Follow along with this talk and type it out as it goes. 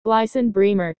Gleison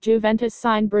Bremer, Juventus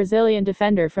signed Brazilian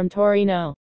defender from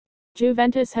Torino.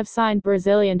 Juventus have signed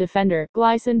Brazilian defender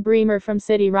Gleison Bremer from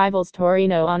city rivals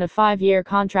Torino on a 5-year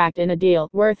contract in a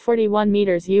deal worth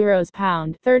 €41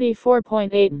 pound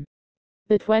 34.8.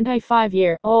 The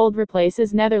 25-year-old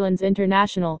replaces Netherlands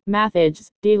international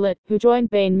Matthijs de Ligt, who joined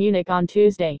Bayern Munich on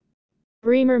Tuesday.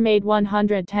 Bremer made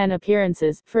 110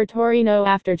 appearances for Torino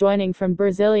after joining from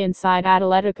Brazilian side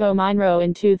Atletico Mineiro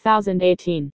in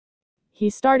 2018. He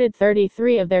started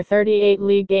 33 of their 38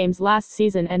 league games last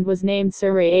season and was named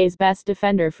Serie A's best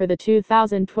defender for the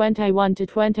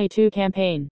 2021-22 campaign.